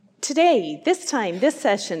today, this time, this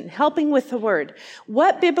session, helping with the word,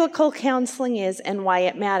 what biblical counseling is and why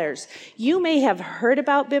it matters. You may have heard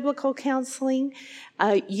about biblical counseling.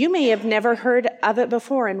 You may have never heard of it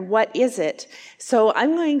before, and what is it? So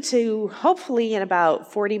I'm going to, hopefully in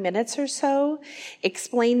about 40 minutes or so,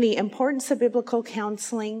 explain the importance of biblical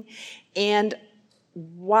counseling and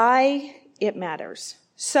why it matters.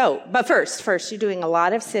 So, but first, you're doing a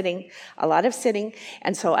lot of sitting,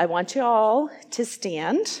 and so I want you all to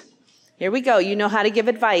stand. Here we go. You know how to give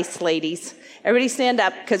advice, ladies. Everybody stand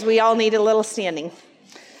up, because we all need a little standing.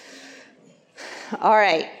 All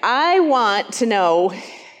right. I want to know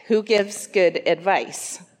who gives good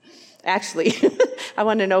advice. Actually, I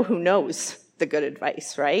want to know who knows the good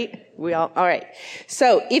advice, right? All right.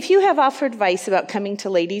 So, if you have offered advice about coming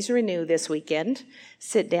to Ladies Renew this weekend,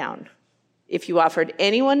 sit down. If you offered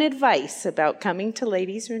anyone advice about coming to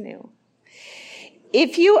Ladies Renew.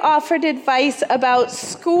 If you offered advice about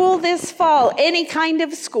school this fall, any kind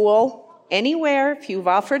of school, anywhere, if you've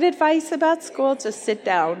offered advice about school, just sit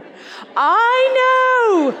down.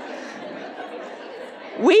 I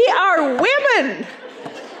know! We are women!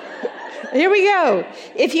 Here we go.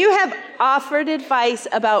 If you have offered advice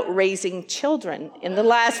about raising children in the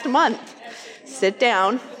last month, sit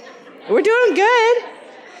down. We're doing good.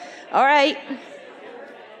 All right.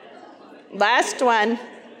 Last one.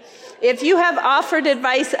 If you have offered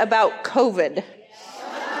advice about COVID,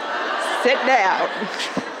 sit down.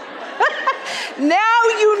 Now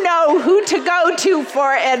you know who to go to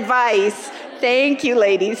for advice. Thank you,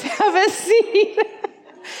 ladies. Have a seat.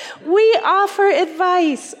 We offer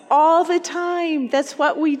advice all the time. That's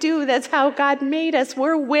what we do. That's how God made us.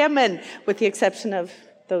 We're women, with the exception of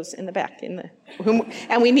those in the back, and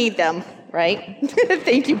we need them, right?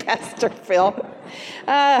 Thank you, Pastor Phil.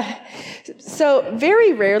 So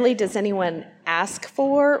very rarely does anyone ask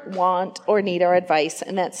for, want, or need our advice,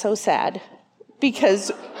 and that's so sad, because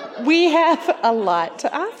we have a lot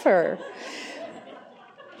to offer.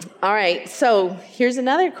 All right, so here's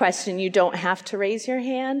another question. You don't have to raise your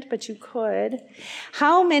hand, but you could.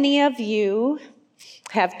 How many of you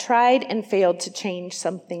have tried and failed to change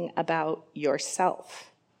something about yourself?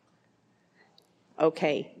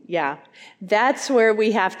 Okay, yeah. That's where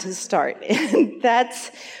we have to start.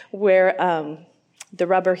 That's where the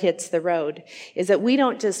rubber hits the road, is that we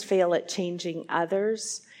don't just fail at changing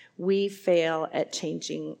others, we fail at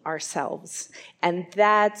changing ourselves. And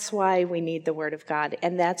that's why we need the Word of God.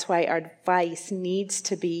 And that's why our advice needs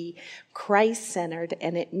to be Christ-centered,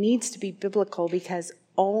 and it needs to be biblical, because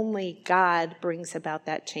only God brings about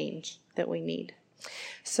that change that we need.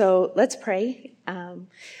 So let's pray.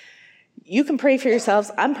 You can pray for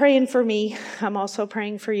yourselves. I'm praying for me. I'm also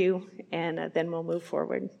praying for you, and then we'll move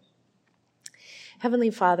forward.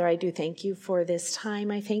 Heavenly Father, I do thank you for this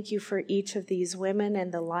time. I thank you for each of these women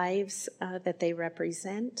and the lives that they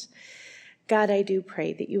represent. God, I do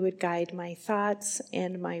pray that you would guide my thoughts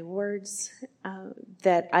and my words,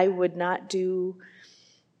 that I would not do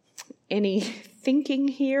any thinking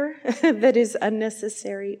here that is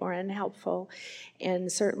unnecessary or unhelpful,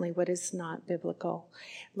 and certainly what is not biblical.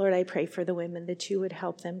 Lord, I pray for the women that you would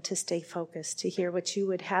help them to stay focused, to hear what you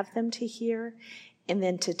would have them to hear, and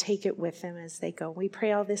then to take it with them as they go. We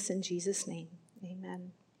pray all this in Jesus' name.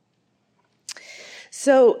 Amen.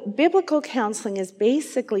 So, biblical counseling is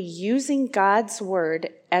basically using God's word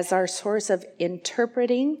as our source of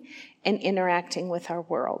interpreting and interacting with our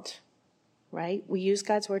world. Right? We use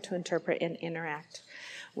God's word to interpret and interact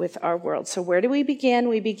with our world. So where do we begin?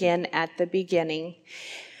 We begin at the beginning.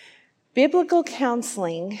 Biblical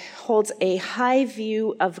counseling holds a high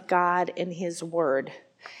view of God and his word.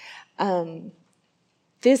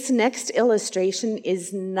 This next illustration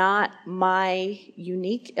is not my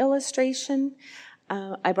unique illustration.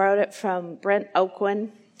 I borrowed it from Brent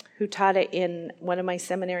Oakwin, who taught it in one of my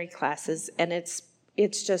seminary classes, and it's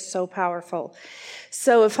just so powerful.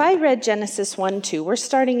 So if I read Genesis 1:2, we're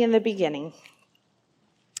starting in the beginning.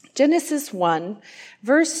 Genesis 1,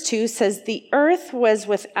 verse 2 says, "The earth was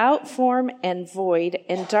without form and void,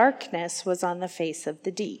 and darkness was on the face of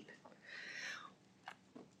the deep."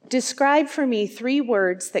 Describe for me 3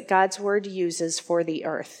 words that God's word uses for the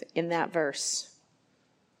earth in that verse.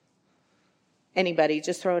 Anybody,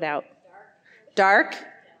 just throw it out. Dark,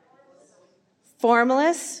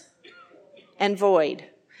 formless, and void.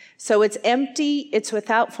 So it's empty, it's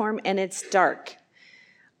without form, and it's dark.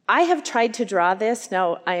 I have tried to draw this.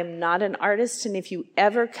 Now, I am not an artist, and if you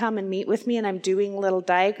ever come and meet with me and I'm doing little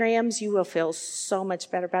diagrams, you will feel so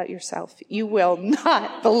much better about yourself. You will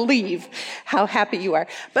not believe how happy you are.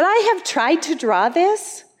 But I have tried to draw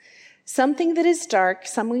this, something that is dark,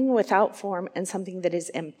 something without form, and something that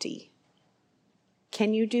is empty.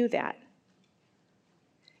 Can you do that?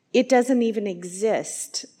 It doesn't even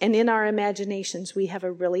exist. And in our imaginations, we have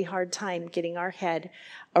a really hard time getting our head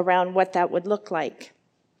around what that would look like.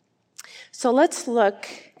 So let's look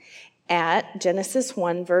at Genesis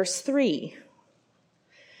 1, verse 3.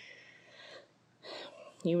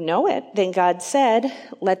 You know it. Then God said,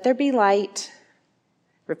 "Let there be light."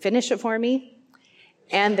 Finish it for me.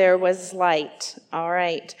 And there was light. All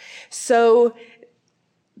right. So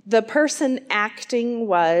the person acting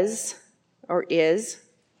was, or is,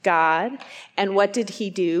 God. And what did he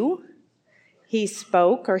do? He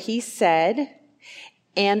spoke, or he said.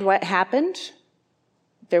 And what happened?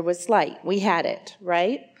 There was light. We had it,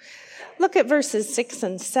 right? Look at verses 6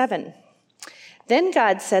 and 7. Then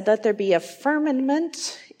God said, "Let there be a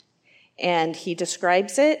firmament," and he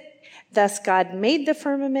describes it. Thus God made the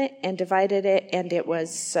firmament and divided it, and it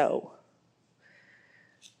was so.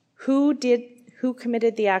 Who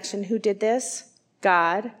committed the action? Who did this?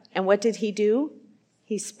 God. And what did he do?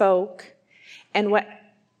 He spoke. And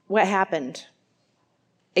what happened?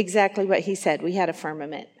 Exactly what he said. We had a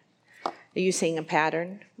firmament. Are you seeing a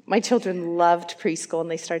pattern? My children loved preschool,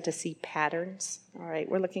 and they started to see patterns. All right,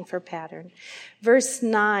 we're looking for a pattern. Verse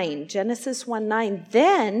 9, Genesis 1:9.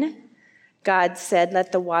 Then God said,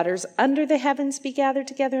 "Let the waters under the heavens be gathered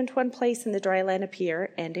together into one place, and the dry land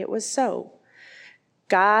appear." And it was so.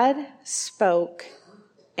 God spoke,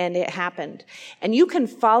 and it happened. And you can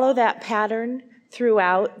follow that pattern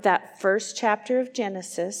throughout that first chapter of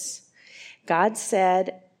Genesis. God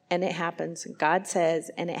said, and it happens. God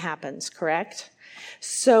says, and it happens, correct?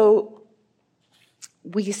 So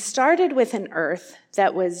we started with an earth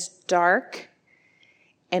that was dark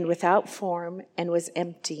and without form and was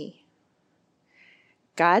empty.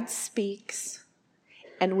 God speaks,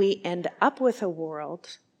 and we end up with a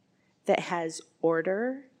world that has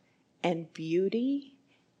order and beauty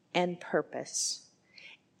and purpose.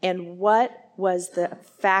 And what was the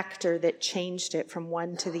factor that changed it from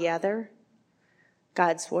one to the other?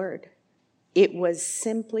 God's word. It was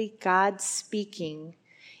simply God speaking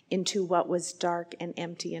into what was dark and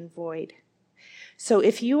empty and void. So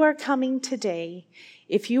if you are coming today,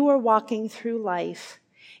 if you are walking through life,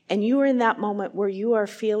 and you are in that moment where you are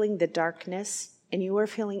feeling the darkness, and you are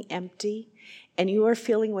feeling empty, and you are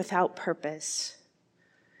feeling without purpose,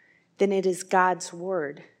 then it is God's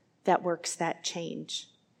word that works that change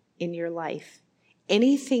in your life.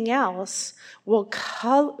 Anything else will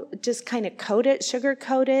just kind of coat it,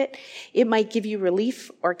 sugarcoat it. It might give you relief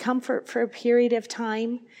or comfort for a period of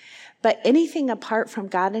time. But anything apart from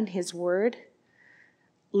God and his word,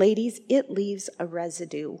 ladies, it leaves a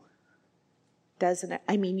residue, doesn't it?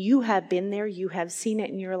 I mean, you have been there. You have seen it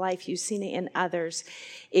in your life. You've seen it in others.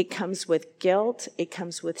 It comes with guilt. It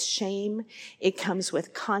comes with shame. It comes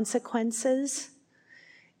with consequences.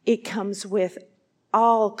 It comes with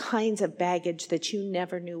all kinds of baggage that you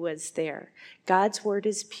never knew was there. God's word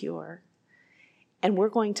is pure. And we're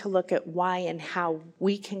going to look at why and how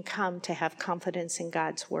we can come to have confidence in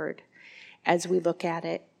God's word as we look at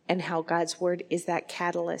it, and how God's word is that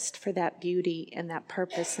catalyst for that beauty and that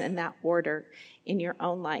purpose and that order in your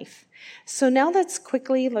own life. So now let's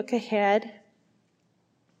quickly look ahead.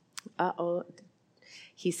 Uh-oh.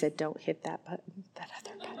 He said, don't hit that button, that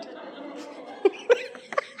other button.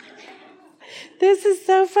 This is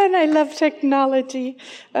so fun. I love technology.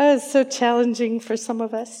 It's so challenging for some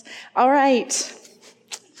of us. All right.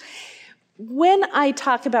 When I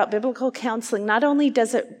talk about biblical counseling, not only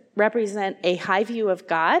does it represent a high view of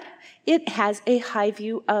God, it has a high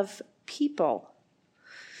view of people.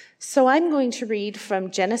 So I'm going to read from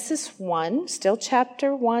Genesis 1, still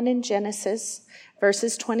chapter 1 in Genesis,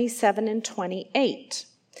 verses 27 and 28.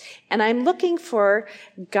 And I'm looking for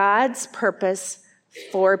God's purpose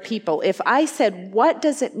for people. If I said, what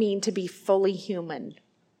does it mean to be fully human?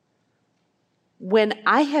 When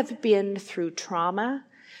I have been through trauma,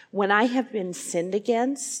 when I have been sinned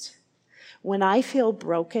against, when I feel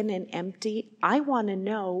broken and empty, I want to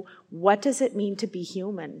know, what does it mean to be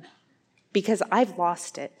human? Because I've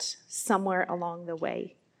lost it somewhere along the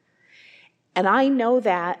way. And I know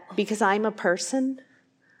that because I'm a person.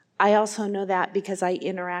 I also know that because I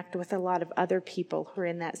interact with a lot of other people who are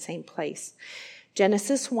in that same place.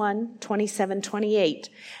 Genesis 1, 27, 28.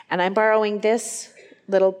 And I'm borrowing this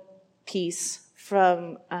little piece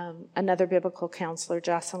from another biblical counselor,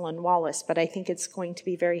 Jocelyn Wallace, but I think it's going to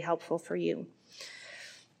be very helpful for you.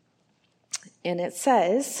 And it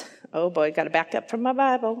says, oh boy, got to back up from my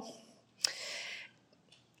Bible.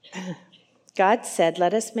 God said,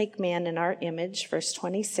 let us make man in our image, verse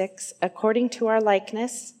 26, according to our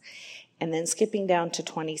likeness, And then skipping down to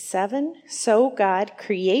 27, so God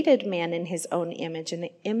created man in his own image. In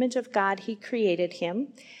the image of God, he created him.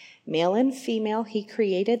 Male and female, he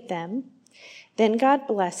created them. Then God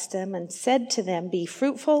blessed them and said to them, be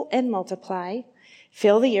fruitful and multiply,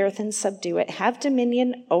 fill the earth and subdue it, have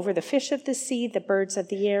dominion over the fish of the sea, the birds of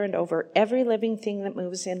the air, and over every living thing that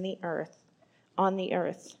moves on the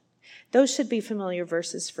earth. Those should be familiar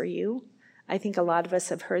verses for you. I think a lot of us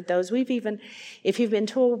have heard those. If you've been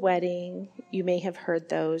to a wedding, you may have heard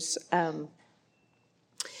those.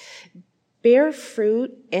 Bear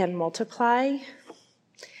fruit and multiply.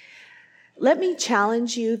 Let me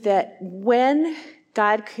challenge you that when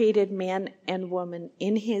God created man and woman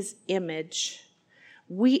in his image,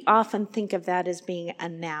 we often think of that as being a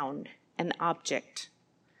noun, an object.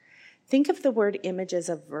 Think of the word image as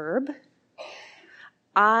a verb.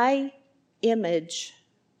 I image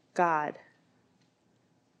God.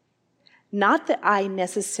 Not that I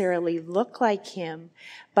necessarily look like him,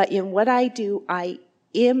 but in what I do, I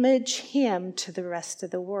image him to the rest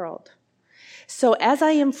of the world. So as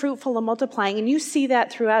I am fruitful and multiplying, and you see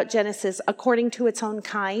that throughout Genesis according to its own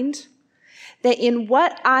kind, that in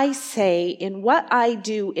what I say, in what I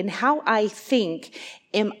do, in how I think,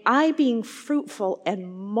 am I being fruitful and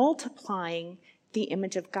multiplying the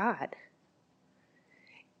image of God?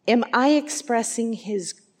 Am I expressing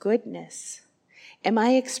his goodness? Am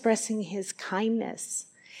I expressing his kindness?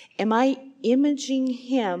 Am I imaging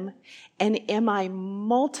him, and am I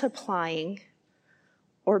multiplying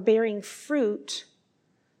or bearing fruit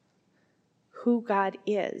who God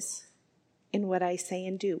is in what I say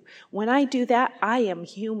and do? When I do that, I am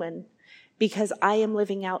human because I am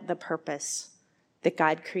living out the purpose that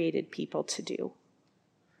God created people to do.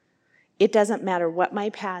 It doesn't matter what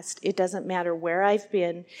my past, it doesn't matter where I've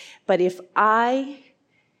been, but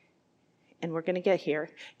and we're going to get here,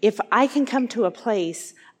 if I can come to a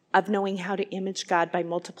place of knowing how to image God by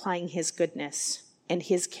multiplying his goodness and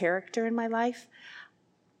his character in my life,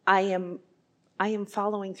 I am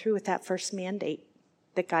following through with that first mandate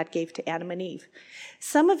that God gave to Adam and Eve.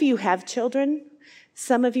 Some of you have children.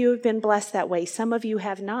 Some of you have been blessed that way. Some of you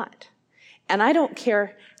have not. And I don't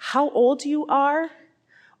care how old you are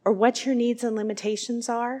or what your needs and limitations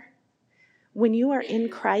are. When you are in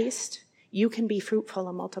Christ, you can be fruitful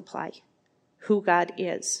and multiply who God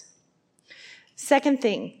is. Second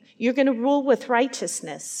thing, you're going to rule with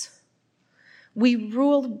righteousness.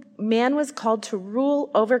 Man was called to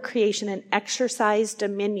rule over creation and exercise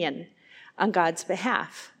dominion on God's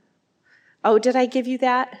behalf. Oh, did I give you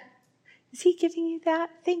that? Is he giving you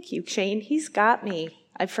that? Thank you, Shane. He's got me.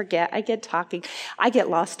 I forget. I get talking. I get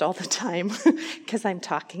lost all the time because I'm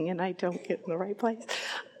talking and I don't get in the right place.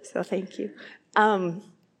 So thank you.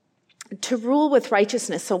 To rule with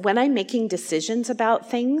righteousness. So when I'm making decisions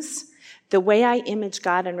about things, the way I image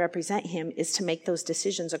God and represent him is to make those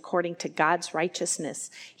decisions according to God's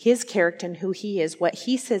righteousness, his character and who he is, what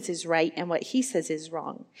he says is right and what he says is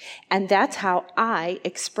wrong. And that's how I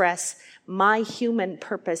express my human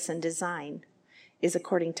purpose and design, is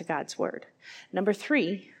according to God's word. Number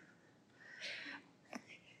 3,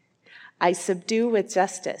 I subdue with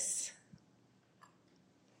justice.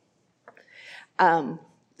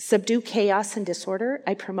 Subdue chaos and disorder.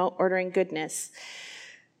 I promote order and goodness.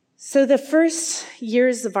 So the first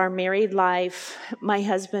years of our married life, my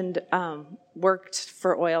husband worked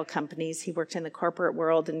for oil companies. He worked in the corporate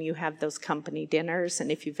world, and you have those company dinners.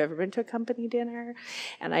 And if you've ever been to a company dinner,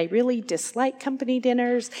 and I really dislike company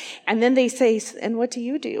dinners, and then they say, and what do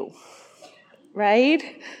you do?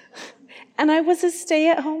 Right? And I was a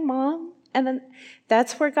stay-at-home mom, and then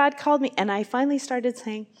that's where God called me. And I finally started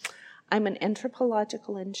saying, I'm an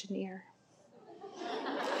anthropological engineer.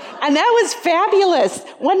 And that was fabulous.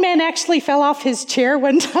 One man actually fell off his chair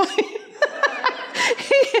one time.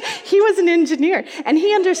 He was an engineer, and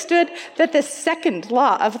he understood that the second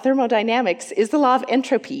law of thermodynamics is the law of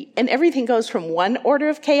entropy, and everything goes from one order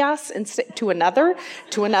of chaos to another.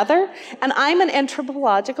 And I'm an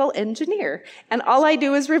anthropological engineer, and all I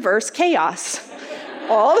do is reverse chaos.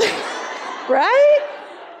 Right?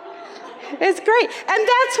 It's great. And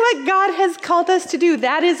that's what God has called us to do.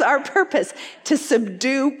 That is our purpose, to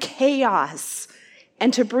subdue chaos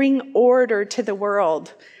and to bring order to the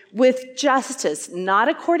world with justice, not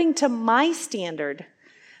according to my standard,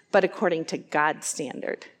 but according to God's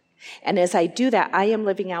standard. And as I do that, I am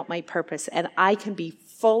living out my purpose, and I can be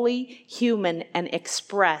fully human and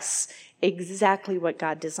express exactly what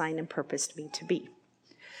God designed and purposed me to be.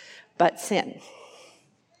 But sin,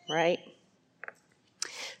 right?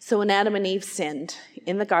 So when Adam and Eve sinned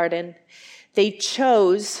in the garden, they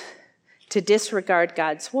chose to disregard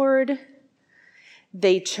God's word.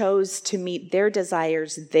 They chose to meet their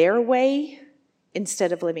desires their way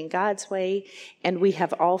instead of living God's way, and we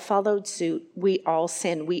have all followed suit. We all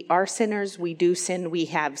sin. We are sinners. We do sin. We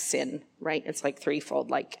have sin, right? It's like threefold,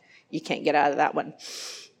 like you can't get out of that one.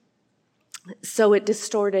 So it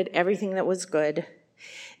distorted everything that was good.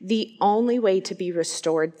 The only way to be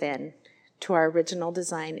restored then to our original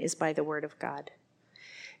design is by the Word of God.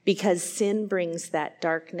 Because sin brings that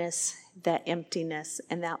darkness, that emptiness,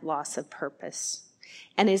 and that loss of purpose.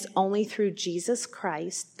 And is only through Jesus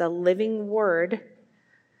Christ, the living Word,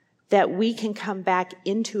 that we can come back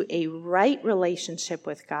into a right relationship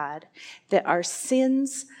with God, that our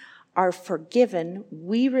sins are forgiven,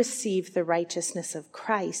 we receive the righteousness of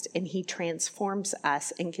Christ, and he transforms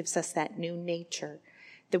us and gives us that new nature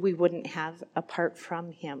that we wouldn't have apart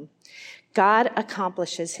from him. God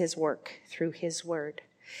accomplishes his work through his word.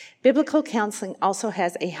 Biblical counseling also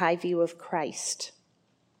has a high view of Christ.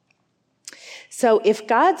 So if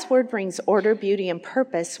God's word brings order, beauty, and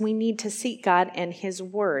purpose, we need to seek God and his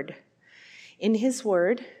word. In his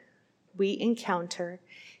word, we encounter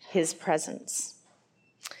his presence.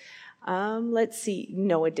 Let's see.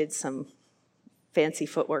 Noah did some fancy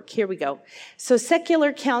footwork. Here we go. So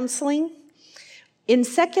secular counseling. In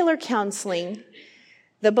secular counseling,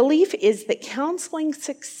 the belief is that counseling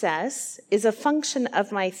success is a function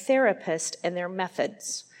of my therapist and their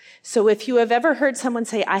methods. So if you have ever heard someone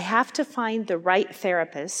say, I have to find the right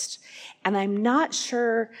therapist, and I'm not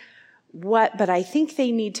sure what, but I think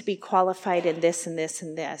they need to be qualified in this and this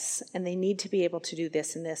and this, and they need to be able to do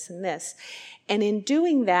this and this and this. And in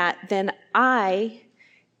doing that, then I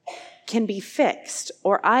can be fixed,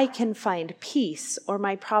 or I can find peace, or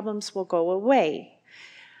my problems will go away.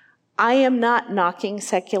 I am not knocking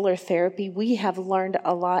secular therapy. We have learned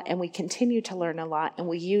a lot, and we continue to learn a lot, and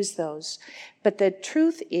we use those. But the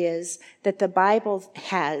truth is that the Bible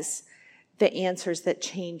has the answers that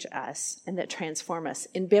change us and that transform us.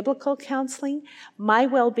 In biblical counseling, my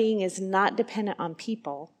well-being is not dependent on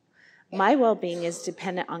people. My well-being is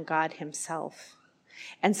dependent on God himself.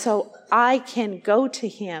 And so I can go to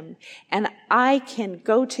him, and I can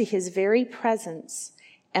go to his very presence,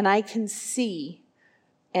 and I can see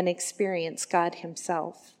and experience God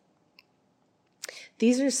himself.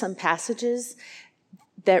 These are some passages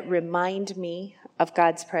that remind me of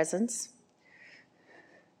God's presence.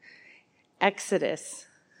 Exodus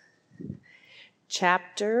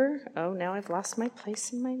chapter, now I've lost my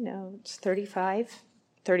place in my notes,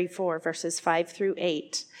 34, verses 5 through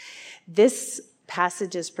 8. This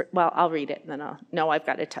passage is, I'll read it, and then I've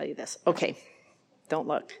got to tell you this. Okay, don't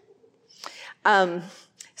look.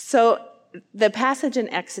 So the passage in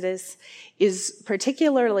Exodus is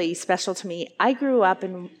particularly special to me. I grew up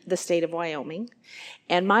in the state of Wyoming,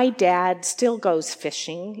 and my dad still goes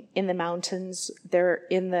fishing in the mountains. There,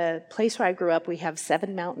 in the place where I grew up, we have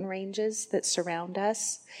 7 mountain ranges that surround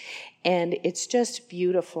us, and it's just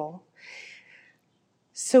beautiful.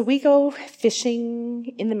 So we go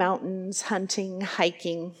fishing in the mountains, hunting,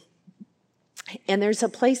 hiking. And there's a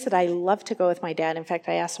place that I love to go with my dad. In fact,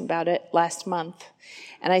 I asked him about it last month.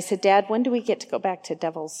 And I said, Dad, when do we get to go back to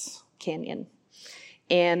Devil's Canyon?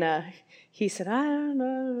 And he said, I don't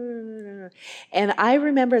know. And I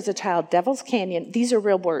remember as a child, Devil's Canyon, these are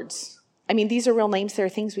real words. I mean, these are real names. There are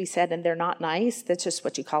things we said, and they're not nice. That's just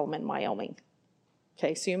what you call them in Wyoming.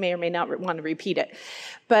 Okay, so you may or may not want to repeat it.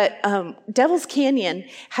 But Devil's Canyon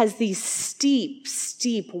has these steep,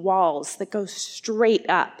 steep walls that go straight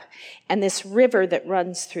up, and this river that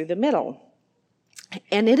runs through the middle.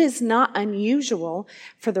 And it is not unusual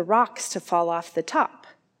for the rocks to fall off the top.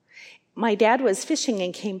 My dad was fishing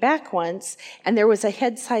and came back once, and there was a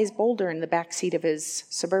head-sized boulder in the back seat of his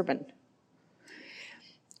Suburban.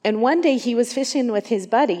 And one day he was fishing with his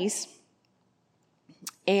buddies,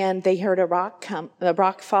 and they heard a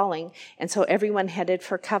rock falling, and so everyone headed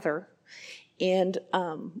for cover. And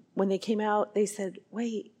when they came out, they said,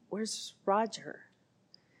 wait, where's Roger?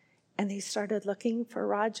 And they started looking for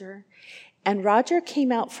Roger. And Roger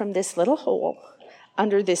came out from this little hole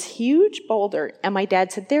under this huge boulder. And my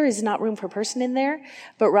dad said, there is not room for a person in there.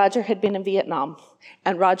 But Roger had been in Vietnam,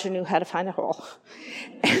 and Roger knew how to find a hole.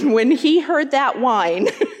 And when he heard that whine,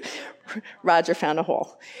 Roger found a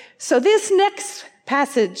hole. So this next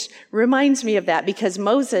passage reminds me of that, because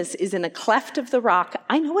Moses is in a cleft of the rock.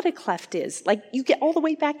 I know what a cleft is. Like, you get all the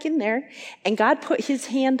way back in there, and God put his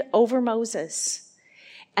hand over Moses.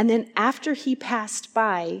 And then after he passed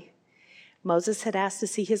by, Moses had asked to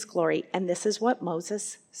see his glory, and this is what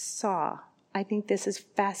Moses saw. I think this is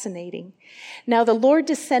fascinating. Now the Lord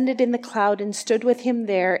descended in the cloud and stood with him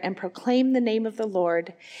there and proclaimed the name of the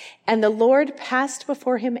Lord. And the Lord passed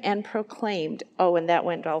before him and proclaimed. Oh, and that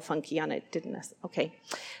went all funky on it, didn't it? Okay.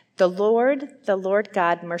 The Lord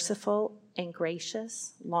God, merciful and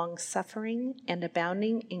gracious, long-suffering and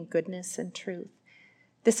abounding in goodness and truth.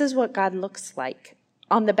 This is what God looks like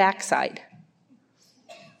on the backside.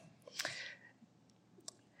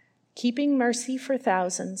 Keeping mercy for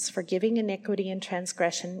thousands, forgiving iniquity and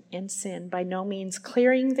transgression and sin, by no means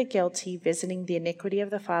clearing the guilty, visiting the iniquity of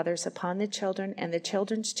the fathers upon the children and the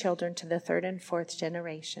children's children to the third and fourth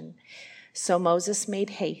generation. So Moses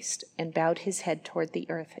made haste and bowed his head toward the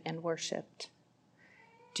earth and worshipped.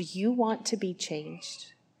 Do you want to be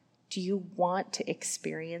changed? Do you want to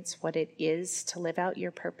experience what it is to live out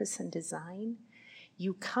your purpose and design?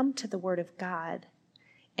 You come to the Word of God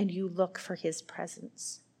and you look for his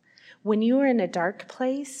presence. When you are in a dark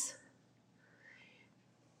place,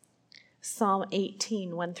 Psalm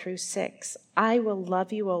 18, 1-6, I will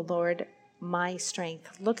love you, O Lord, my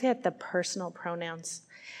strength. Look at the personal pronouns.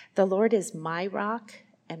 The Lord is my rock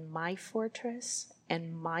and my fortress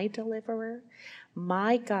and my deliverer,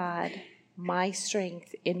 my God, my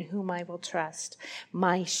strength, in whom I will trust,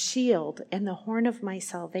 my shield and the horn of my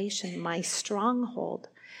salvation, my stronghold.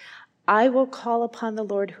 I will call upon the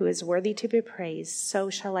Lord who is worthy to be praised, so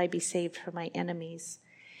shall I be saved from my enemies.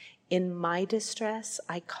 In my distress,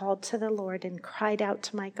 I called to the Lord and cried out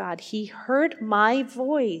to my God. He heard my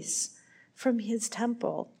voice from his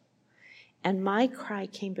temple, and my cry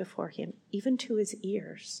came before him, even to his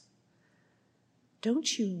ears.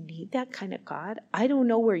 Don't you need that kind of God? I don't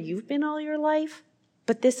know where you've been all your life,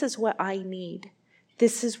 but this is what I need.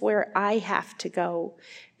 This is where I have to go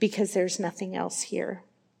because there's nothing else here.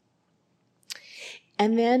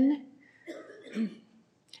 And then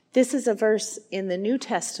this is a verse in the New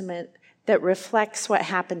Testament that reflects what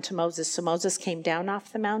happened to Moses. So Moses came down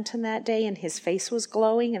off the mountain that day and his face was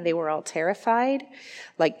glowing and they were all terrified,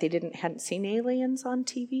 like they hadn't seen aliens on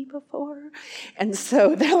TV before. And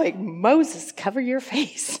so they're like, Moses, cover your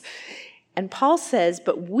face. And Paul says,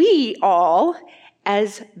 but we all,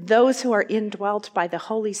 as those who are indwelt by the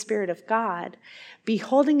Holy Spirit of God,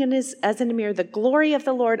 beholding as in a mirror the glory of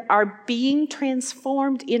the Lord, are being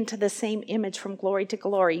transformed into the same image from glory to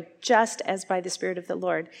glory, just as by the Spirit of the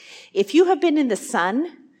Lord. If you have been in the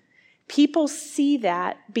sun, people see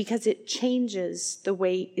that because it changes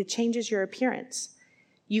your appearance.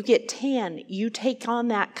 You get tan, you take on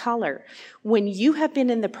that color. When you have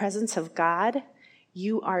been in the presence of God,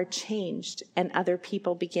 you are changed, and other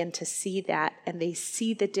people begin to see that, and they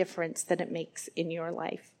see the difference that it makes in your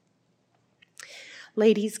life.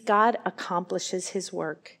 Ladies, God accomplishes his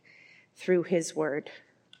work through his word.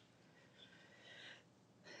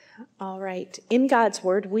 All right. In God's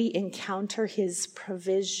word, we encounter his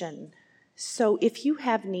provision. So if you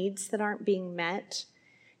have needs that aren't being met,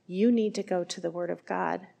 you need to go to the word of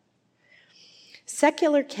God.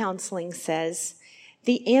 Secular counseling says,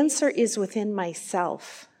 the answer is within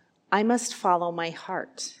myself. I must follow my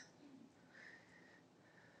heart.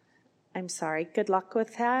 I'm sorry. Good luck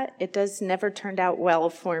with that. It never turned out well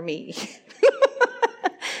for me.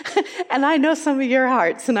 And I know some of your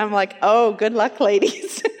hearts, and I'm like, oh, good luck,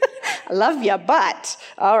 ladies. I love you, but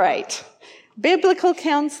all right. Biblical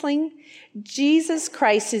counseling, Jesus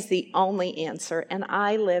Christ is the only answer, and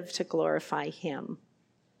I live to glorify him.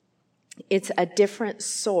 It's a different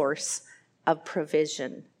source of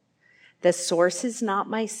provision. The source is not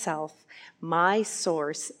myself. My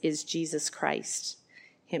source is Jesus Christ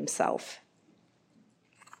himself.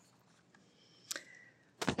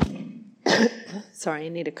 Sorry, I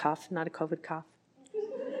need a cough, not a COVID cough.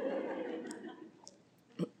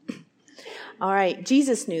 All right,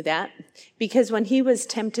 Jesus knew that because when he was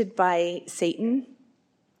tempted by Satan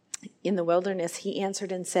in the wilderness, he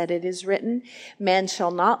answered and said, it is written, man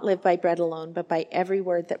shall not live by bread alone, but by every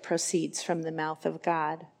word that proceeds from the mouth of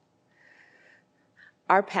God.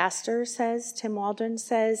 Our pastor says, Tim Waldron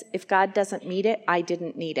says, if God doesn't meet it, I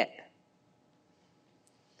didn't need it.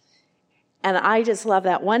 And I just love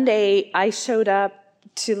that. One day I showed up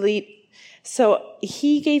to lead. So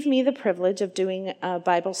he gave me the privilege of doing a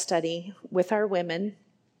Bible study with our women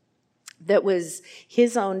that was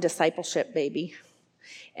his own discipleship baby.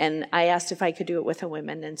 And I asked if I could do it with the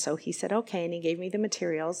women. And so he said, okay. And he gave me the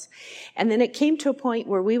materials. And then it came to a point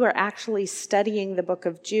where we were actually studying the book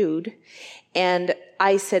of Jude. And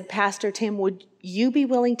I said, Pastor Tim, would you be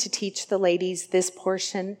willing to teach the ladies this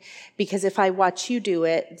portion? Because if I watch you do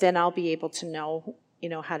it, then I'll be able to know,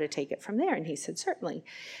 how to take it from there. And he said, certainly.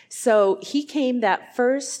 So he came that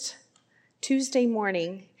first Tuesday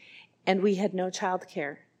morning, and we had no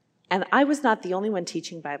childcare. And I was not the only one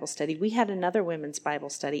teaching Bible study. We had another women's Bible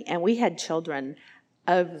study, and we had children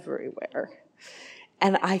everywhere.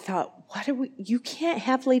 And I thought, you can't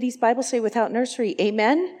have ladies' Bible study without nursery.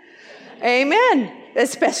 Amen? Amen.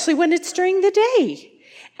 Especially when it's during the day.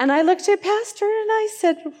 And I looked at Pastor and I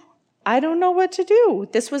said, I don't know what to do.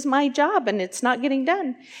 This was my job and it's not getting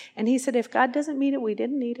done. And he said, if God doesn't need it, we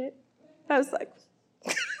didn't need it. I was like,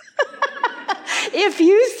 if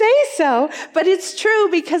you say so. But it's true,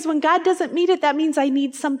 because when God doesn't meet it, that means I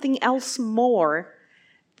need something else more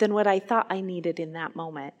than what I thought I needed in that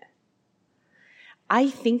moment. I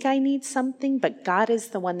think I need something, but God is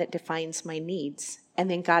the one that defines my needs. And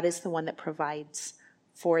then God is the one that provides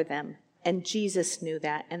for them. And Jesus knew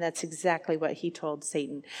that, and that's exactly what he told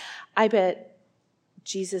Satan. I bet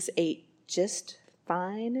Jesus ate just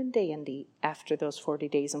fine and dandy after those 40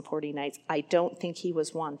 days and 40 nights. I don't think he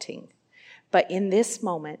was wanting. But in this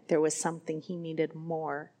moment, there was something he needed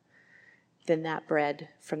more than that bread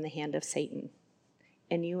from the hand of Satan.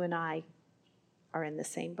 And you and I are in the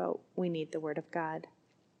same boat. We need the word of God.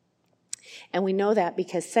 And we know that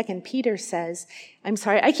because 2 Peter says, I'm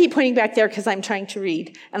sorry, I keep pointing back there because I'm trying to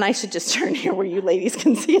read, and I should just turn here where you ladies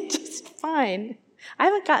can see it just fine. I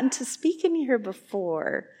haven't gotten to speak in here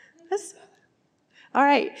before. All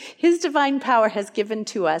right. His divine power has given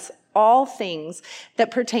to us all things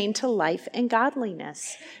that pertain to life and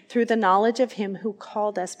godliness through the knowledge of him who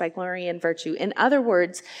called us by glory and virtue. In other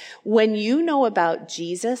words, when you know about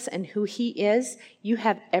Jesus and who he is, you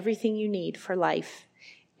have everything you need for life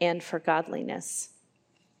and for godliness.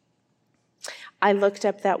 I looked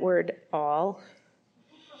up that word all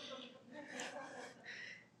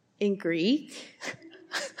in Greek.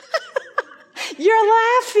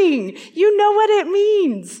 You're laughing. You know what it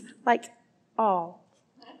means. Like all.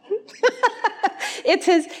 It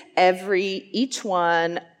says every, each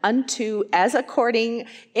one, unto, as according,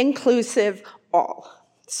 inclusive, all.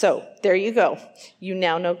 So there you go. You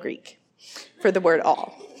now know Greek for the word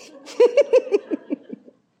all.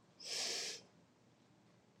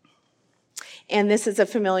 And this is a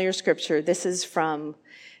familiar scripture. This is from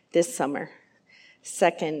this summer.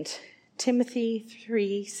 2 Timothy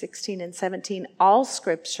 3:16 and 17. All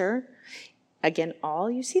scripture. Again, all.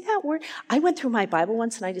 You see that word? I went through my Bible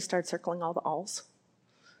once and I just started circling all the alls.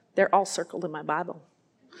 They're all circled in my Bible.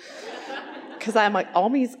 Because I'm like, all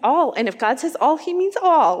means all. And if God says all, he means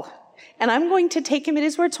all. And I'm going to take him at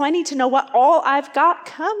his word. So I need to know what all I've got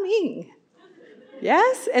coming.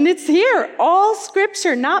 Yes? And it's here. All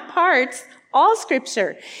scripture, not parts. All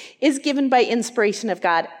scripture is given by inspiration of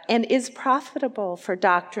God and is profitable for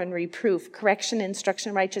doctrine, reproof, correction,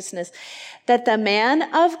 instruction, righteousness, that the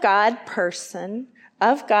man of God, person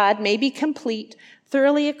of God, may be complete,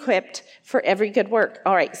 thoroughly equipped for every good work.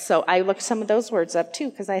 All right, so I looked some of those words up too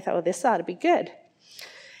because I thought, oh, this ought to be good.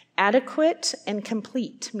 Adequate and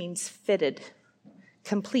complete means fitted,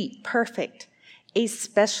 complete, perfect, a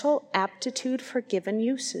special aptitude for given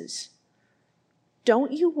uses.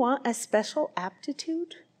 Don't you want a special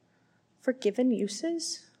aptitude for given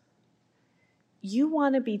uses? You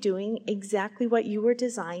want to be doing exactly what you were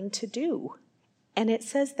designed to do. And it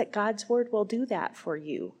says that God's word will do that for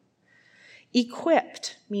you.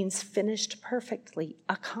 Equipped means finished perfectly,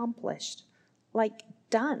 accomplished, like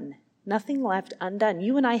done, nothing left undone.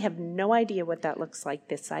 You and I have no idea what that looks like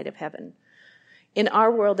this side of heaven. In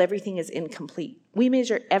our world, everything is incomplete. We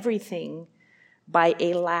measure everything by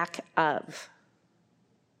a lack of.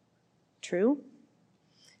 True?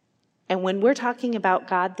 And when we're talking about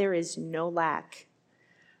God, there is no lack.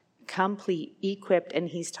 Complete, equipped, and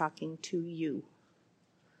he's talking to you.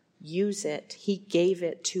 Use it. He gave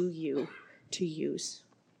it to you to use.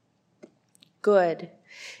 Good,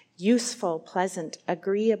 useful, pleasant,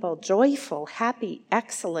 agreeable, joyful, happy,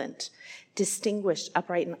 excellent, distinguished,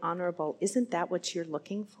 upright, and honorable. Isn't that what you're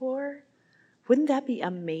looking for? Wouldn't that be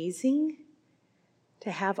amazing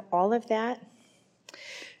to have all of that?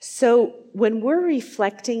 So when we're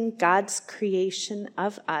reflecting God's creation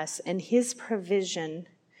of us and his provision,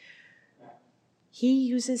 he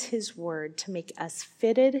uses his word to make us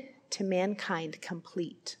fitted to mankind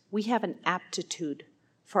complete. We have an aptitude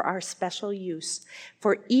for our special use.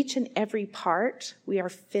 For each and every part, we are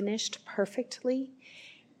finished perfectly,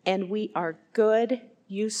 and we are good,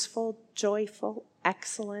 useful, joyful,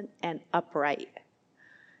 excellent, and upright.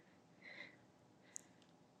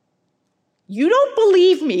 You don't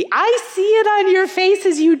believe me. I see it on your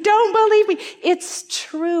faces. You don't believe me. It's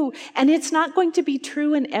true. And it's not going to be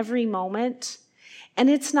true in every moment. And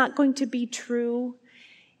it's not going to be true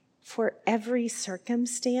for every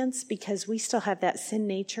circumstance, because we still have that sin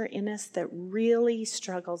nature in us that really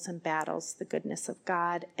struggles and battles the goodness of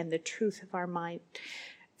God and the truth of our mind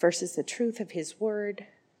versus the truth of his word.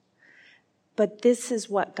 But this is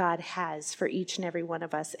what God has for each and every one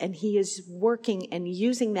of us. And he is working and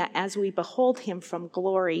using that as we behold him from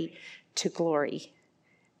glory to glory,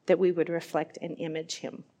 that we would reflect and image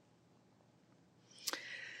him.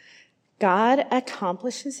 God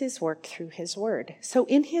accomplishes his work through his word. So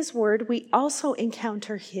in his word, we also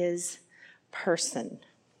encounter his person.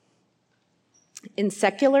 In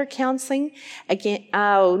secular counseling, again,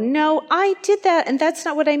 oh no, I did that, and that's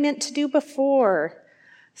not what I meant to do before.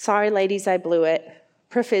 Sorry, ladies, I blew it.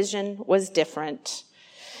 Provision was different.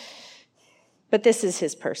 But this is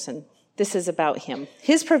his person. This is about him.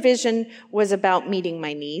 His provision was about meeting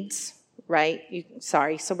my needs, right?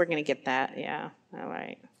 Sorry, so we're going to get that. Yeah, all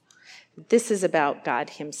right. This is about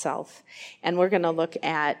God himself. And we're going to look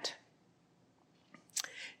at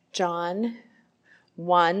John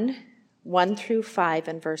 1 through 5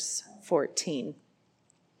 and verse 14.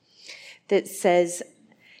 That says,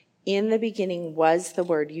 in the beginning was the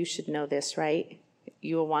Word. You should know this, right?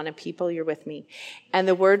 You will want a people, you're with me. And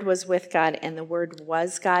the Word was with God, and the Word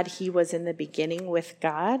was God. He was in the beginning with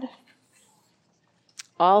God.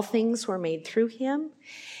 All things were made through him,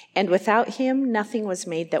 and without him nothing was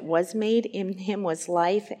made that was made. In him was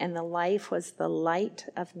life, and the life was the light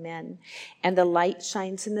of men. And the light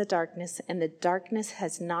shines in the darkness, and the darkness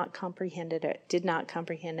has not comprehended it, did not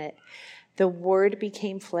comprehend it. The Word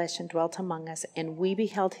became flesh and dwelt among us, and we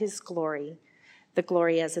beheld his glory, the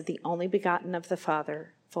glory as of the only begotten of the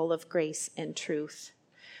Father, full of grace and truth.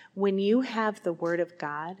 When you have the Word of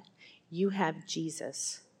God, you have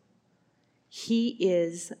Jesus. He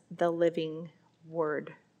is the living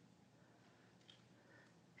Word.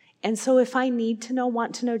 And so if I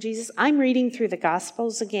want to know Jesus, I'm reading through the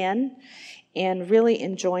Gospels again and really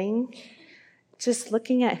enjoying just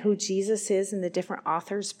looking at who Jesus is and the different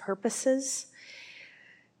authors' purposes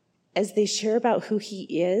as they share about who he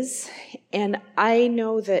is. And I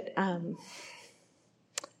know that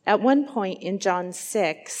at one point in John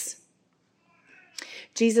 6,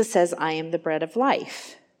 Jesus says, I am the bread of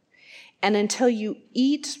life. And until you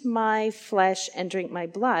eat my flesh and drink my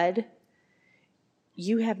blood,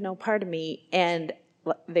 you have no part of me. And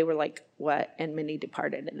they were like, what? And many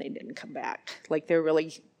departed and they didn't come back. Like they're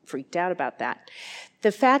really freaked out about that.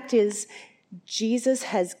 The fact is, Jesus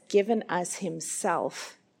has given us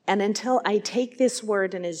himself. And until I take this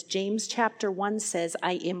word, and as James chapter 1 says,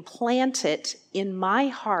 I implant it in my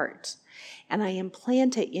heart and I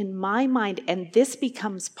implant it in my mind, and this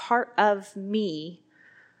becomes part of me,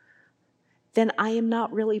 then I am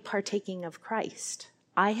not really partaking of Christ.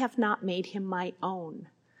 I have not made him my own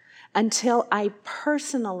until I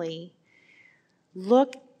personally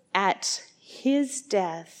look at his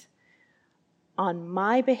death on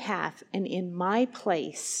my behalf and in my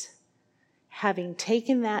place, having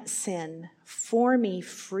taken that sin for me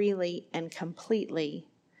freely and completely.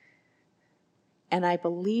 And I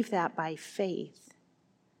believe that by faith.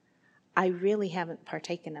 I really haven't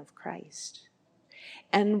partaken of Christ.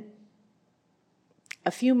 And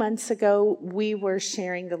a few months ago, we were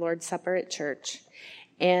sharing the Lord's Supper at church,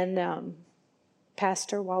 and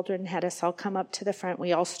Pastor Waldron had us all come up to the front.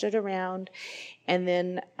 We all stood around, and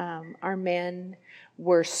then our men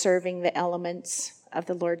were serving the elements of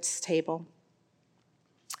the Lord's table.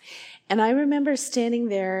 And I remember standing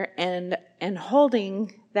there and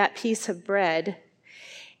holding that piece of bread,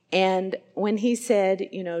 and when he said,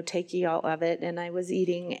 take ye all of it, and I was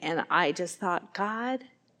eating, and I just thought, God,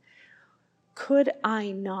 could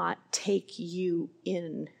I not take you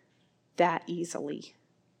in that easily?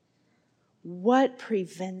 What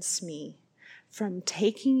prevents me from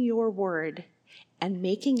taking your word and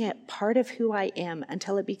making it part of who I am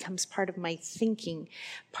until it becomes part of my thinking,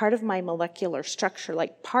 part of my molecular structure,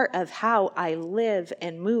 like part of how I live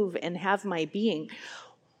and move and have my being?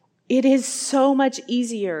 It is so much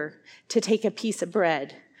easier to take a piece of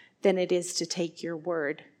bread than it is to take your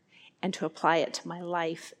word and to apply it to my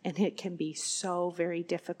life. And it can be so very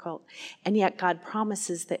difficult. And yet God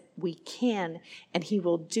promises that we can, and he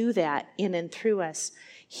will do that in and through us.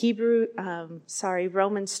 Romans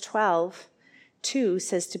 12:2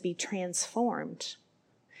 says to be transformed,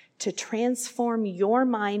 to transform your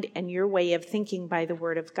mind and your way of thinking by the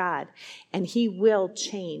word of God. And he will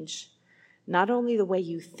change not only the way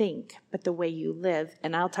you think, but the way you live.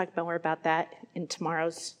 And I'll talk more about that in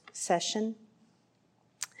tomorrow's session.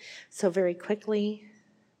 So very quickly,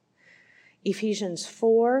 Ephesians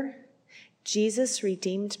 4, Jesus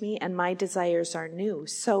redeemed me and my desires are new.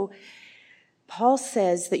 So Paul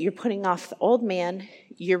says that you're putting off the old man,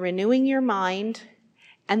 you're renewing your mind,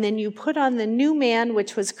 and then you put on the new man,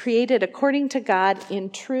 which was created according to God in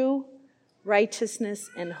true righteousness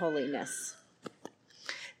and holiness.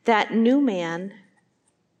 That new man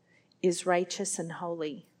is righteous and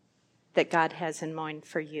holy that God has in mind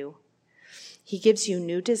for you. He gives you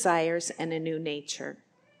new desires and a new nature.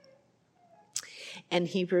 And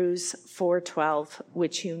Hebrews 4:12,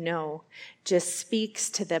 which you know, just speaks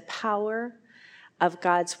to the power of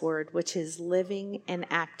God's word, which is living and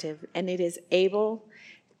active, and it is able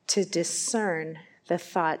to discern the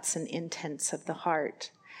thoughts and intents of the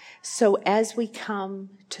heart. So as we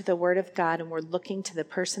come to the word of God and we're looking to the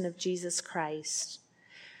person of Jesus Christ,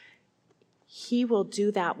 he will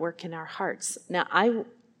do that work in our hearts. Now,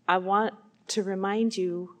 I want to remind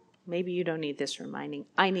you, maybe you don't need this reminding.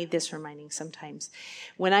 I need this reminding sometimes.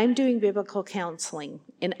 When I'm doing biblical counseling,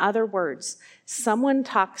 in other words, someone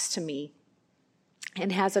talks to me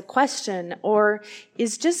and has a question or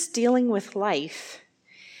is just dealing with life.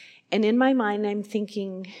 And in my mind, I'm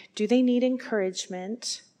thinking, do they need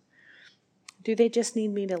encouragement? Do they just need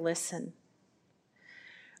me to listen?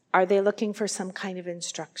 Are they looking for some kind of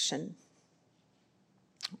instruction?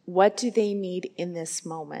 What do they need in this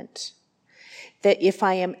moment? That if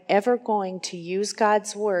I am ever going to use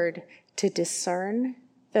God's word to discern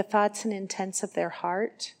the thoughts and intents of their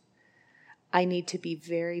heart, I need to be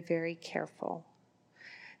very, very careful.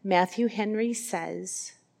 Matthew Henry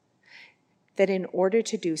says that in order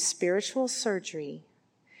to do spiritual surgery,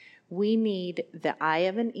 we need the eye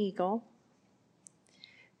of an eagle,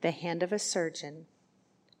 the hand of a surgeon,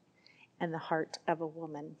 and the heart of a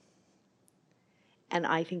woman. And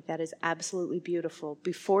I think that is absolutely beautiful.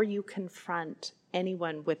 Before you confront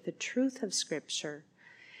anyone with the truth of Scripture,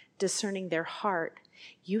 discerning their heart,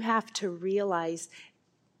 you have to realize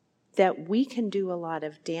that we can do a lot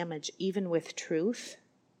of damage even with truth.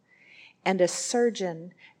 And a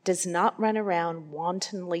surgeon does not run around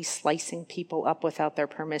wantonly slicing people up without their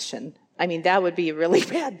permission. I mean, that would be a really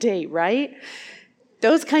bad day, right?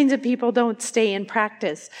 Those kinds of people don't stay in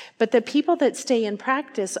practice. But the people that stay in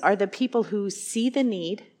practice are the people who see the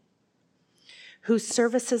need, whose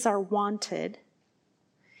services are wanted,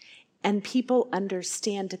 and people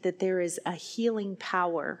understand that there is a healing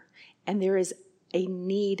power and there is a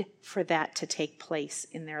need for that to take place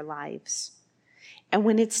in their lives. And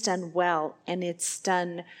when it's done well and it's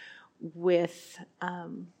done with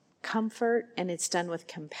comfort and it's done with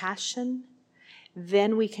compassion,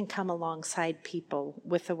 then we can come alongside people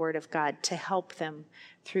with the Word of God to help them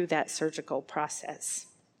through that surgical process.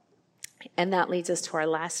 And that leads us to our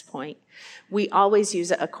last point. We always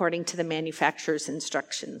use it according to the manufacturer's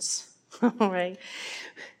instructions. All right?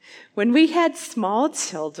 When we had small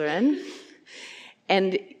children,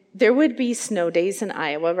 and there would be snow days in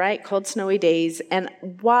Iowa, right? Cold, snowy days. And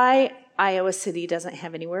why Iowa City doesn't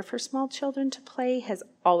have anywhere for small children to play has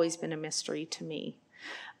always been a mystery to me.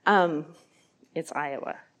 It's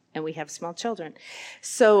Iowa, and we have small children.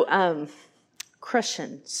 So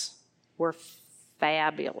cushions were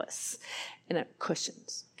fabulous. And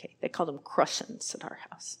cushions, okay, they called them cushions at our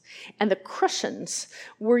house. And the cushions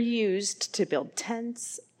were used to build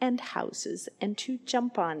tents and houses and to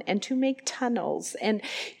jump on and to make tunnels. And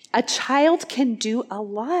a child can do a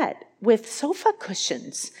lot with sofa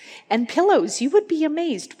cushions and pillows. You would be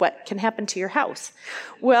amazed what can happen to your house.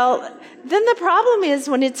 Well, then the problem is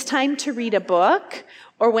when it's time to read a book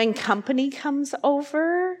or when company comes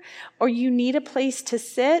over or you need a place to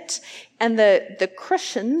sit and the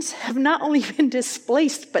cushions have not only been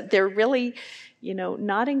displaced, but they're really,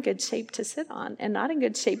 not in good shape to sit on and not in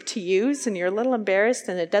good shape to use, and you're a little embarrassed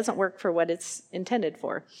and it doesn't work for what it's intended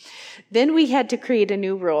for. Then we had to create a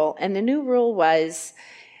new rule, and the new rule was,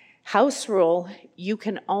 house rule, you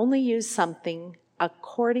can only use something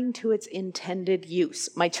according to its intended use.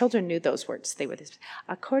 My children knew those words. They would,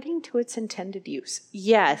 according to its intended use.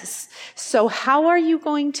 Yes. So how are you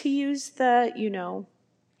going to use the,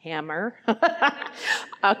 hammer?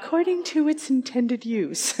 According to its intended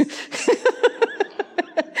use.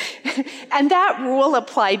 And that rule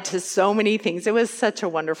applied to so many things. It was such a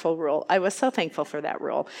wonderful rule. I was so thankful for that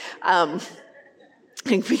rule.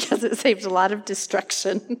 Because it saved a lot of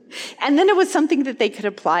destruction. And then it was something that they could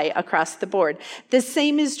apply across the board. The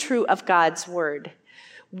same is true of God's word.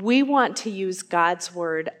 We want to use God's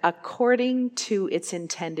word according to its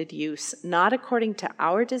intended use, not according to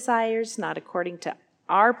our desires, not according to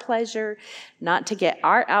our pleasure, not to get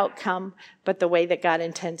our outcome, but the way that God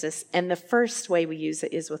intends us. And the first way we use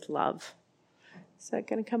it is with love. Is that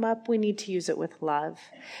going to come up? We need to use it with love.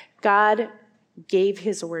 God gave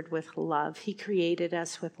his word with love. He created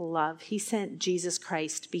us with love. He sent Jesus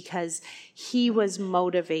Christ because he was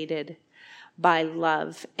motivated by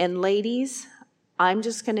love. And ladies, I'm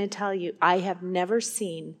just going to tell you, I have never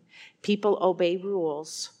seen people obey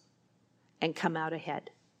rules and come out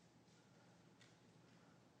ahead.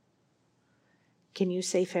 Can you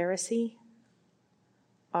say Pharisee?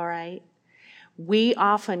 All right. We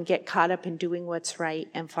often get caught up in doing what's right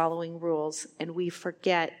and following rules, and we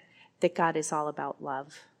forget that God is all about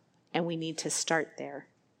love, and we need to start there.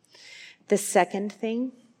 The second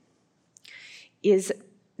thing is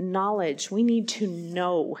knowledge. We need to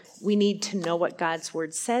know. We need to know what God's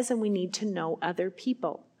word says, and we need to know other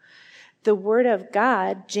people. The word of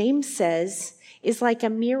God, James says, is like a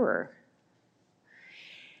mirror.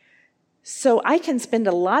 So I can spend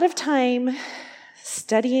a lot of time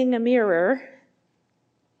studying a mirror,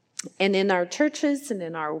 and in our churches and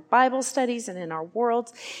in our Bible studies and in our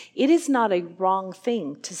worlds, it is not a wrong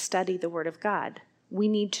thing to study the Word of God. We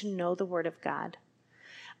need to know the Word of God.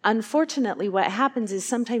 Unfortunately, what happens is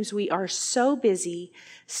sometimes we are so busy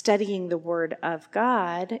studying the Word of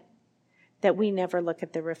God that we never look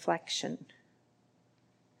at the reflection.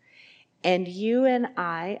 And you and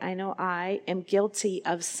I know I am guilty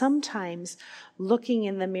of sometimes looking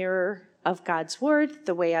in the mirror of God's word,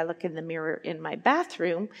 the way I look in the mirror in my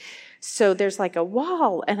bathroom. So there's like a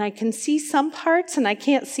wall, and I can see some parts and I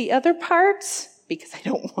can't see other parts because I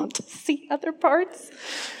don't want to see other parts.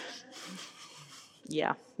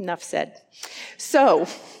 Yeah, enough said. So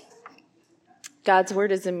God's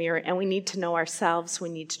word is a mirror, and we need to know ourselves. We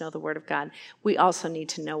need to know the word of God. We also need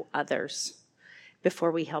to know others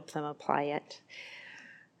before we help them apply it.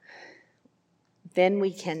 Then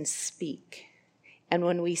we can speak. And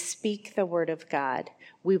when we speak the word of God,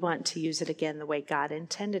 we want to use it again the way God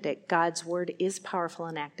intended it. God's word is powerful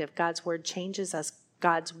and active. God's word changes us.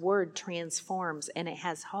 God's word transforms, and it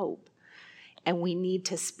has hope. And we need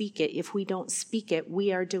to speak it. If we don't speak it,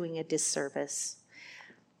 we are doing a disservice.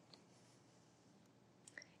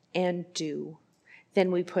 And do. Then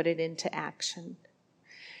we put it into action.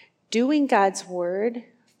 Doing God's word,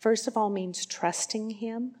 first of all, means trusting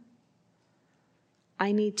him.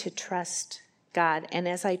 I need to trust God, and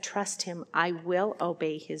as I trust him, I will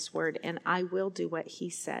obey his word, and I will do what he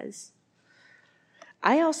says.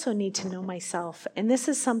 I also need to know myself, and this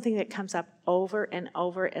is something that comes up over and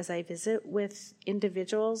over as I visit with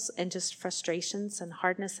individuals and just frustrations and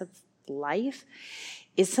hardness of life,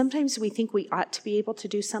 is sometimes we think we ought to be able to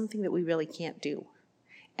do something that we really can't do.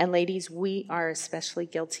 And ladies, we are especially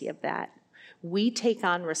guilty of that. We take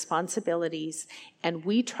on responsibilities and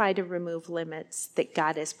we try to remove limits that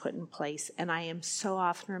God has put in place. And I am so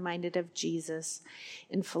often reminded of Jesus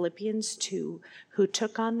in Philippians 2, who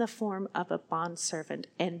took on the form of a bondservant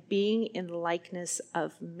and being in likeness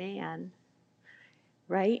of man,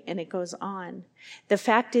 right? And it goes on. The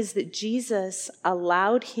fact is that Jesus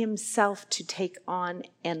allowed himself to take on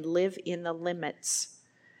and live in the limits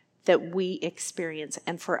that we experience.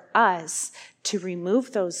 And for us to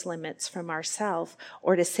remove those limits from ourselves,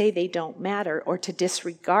 or to say they don't matter, or to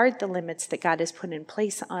disregard the limits that God has put in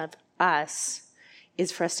place of us,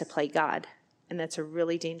 is for us to play God. And that's a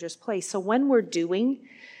really dangerous place. So when we're doing,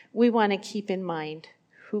 we want to keep in mind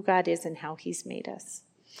who God is and how he's made us.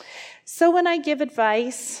 So when I give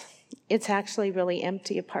advice, it's actually really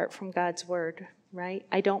empty apart from God's word, right?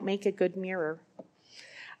 I don't make a good mirror.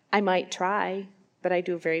 I might try, but I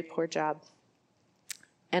do a very poor job.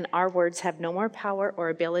 And our words have no more power or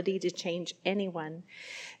ability to change anyone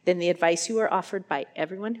than the advice you were offered by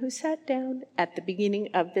everyone who sat down at the beginning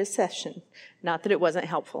of this session. Not that it wasn't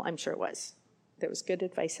helpful, I'm sure it was. There was good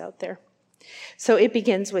advice out there. So it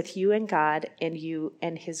begins with you and God, and you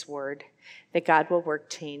and his word, that God will work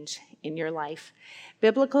change in your life.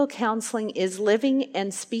 Biblical counseling is living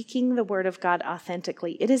and speaking the word of God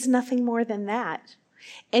authentically. It is nothing more than that.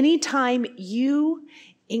 Anytime you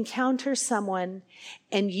encounter someone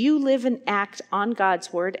and you live and act on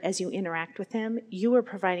God's word as you interact with them, you are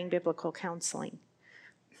providing biblical counseling.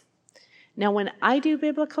 Now, when I do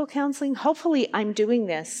biblical counseling, hopefully I'm doing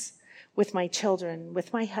this with my children,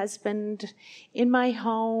 with my husband, in my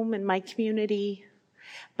home, in my community.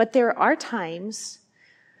 But there are times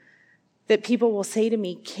that people will say to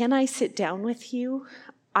me, "Can I sit down with you?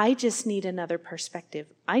 I just need another perspective.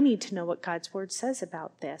 I need to know what God's word says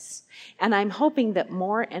about this." And I'm hoping that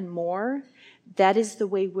more and more, that is the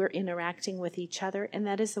way we're interacting with each other, and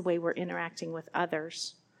that is the way we're interacting with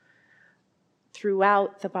others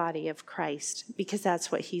throughout the body of Christ, because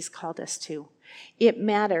that's what he's called us to. It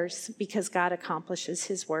matters because God accomplishes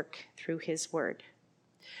his work through his word.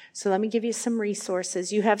 So let me give you some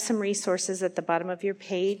resources. You have some resources at the bottom of your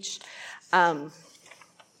page.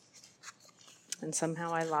 And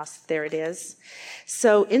somehow I lost, there it is.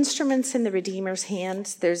 So Instruments in the Redeemer's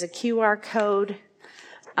Hands, there's a QR code.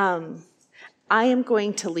 I am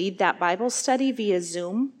going to lead that Bible study via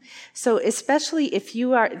Zoom. So especially if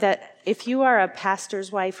you are a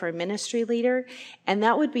pastor's wife or a ministry leader, and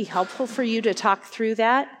that would be helpful for you to talk through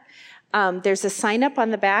that. There's a sign up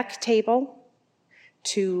on the back table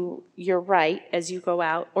to your right as you go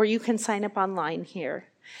out, or you can sign up online here.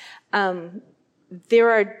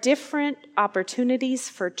 There are different opportunities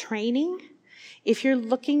for training. If you're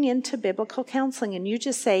looking into biblical counseling and you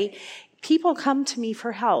just say, people come to me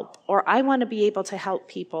for help, or I want to be able to help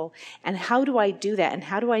people, and how do I do that, and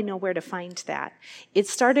how do I know where to find that? It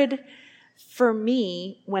started for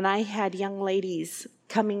me when I had young ladies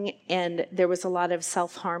coming and there was a lot of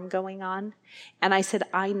self-harm going on, and I said,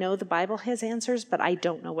 I know the Bible has answers, but I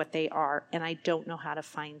don't know what they are, and I don't know how to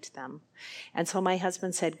find them. And so my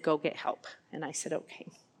husband said, go get help. And I said, okay.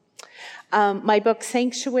 My book,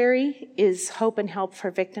 Sanctuary, is hope and help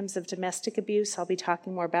for victims of domestic abuse. I'll be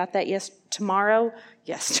talking more about that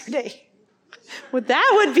yesterday. Well,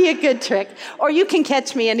 that would be a good trick. Or you can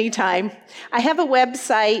catch me anytime. I have a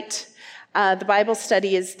website. The Bible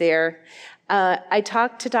study is there. I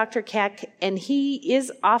talked to Dr. Keck, and he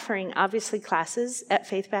is offering, obviously, classes at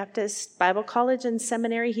Faith Baptist Bible College and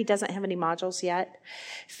Seminary. He doesn't have any modules yet.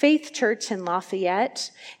 Faith Church in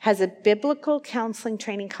Lafayette has a biblical counseling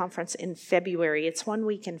training conference in February. It's 1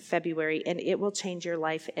 week in February, and it will change your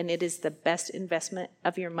life, and it is the best investment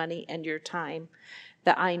of your money and your time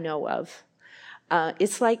that I know of.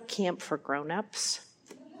 It's like camp for grown-ups.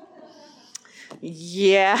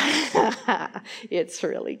 Yeah, it's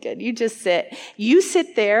really good. You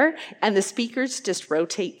sit there, and the speakers just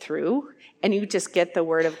rotate through, and you just get the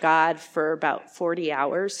Word of God for about 40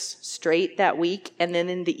 hours straight that week. And then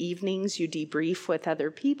in the evenings, you debrief with other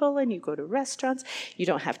people, and you go to restaurants. You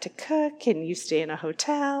don't have to cook, and you stay in a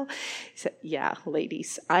hotel. So, yeah,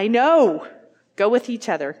 ladies, I know. Go with each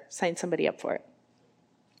other. Sign somebody up for it.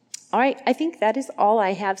 All right, I think that is all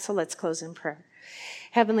I have, so let's close in prayer.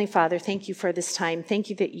 Heavenly Father, thank you for this time. Thank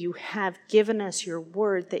you that you have given us your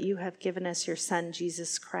word, that you have given us your Son,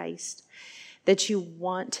 Jesus Christ, that you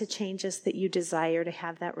want to change us, that you desire to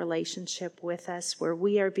have that relationship with us where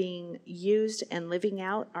we are being used and living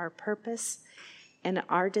out our purpose and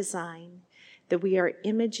our design, that we are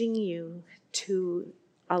imaging you to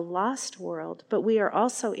a lost world, but we are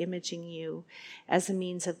also imaging you as a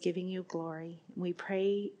means of giving you glory. We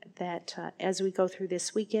pray that as we go through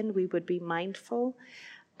this weekend, we would be mindful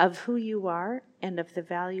of who you are and of the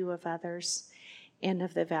value of others and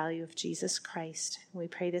of the value of Jesus Christ. We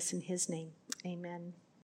pray this in his name. Amen.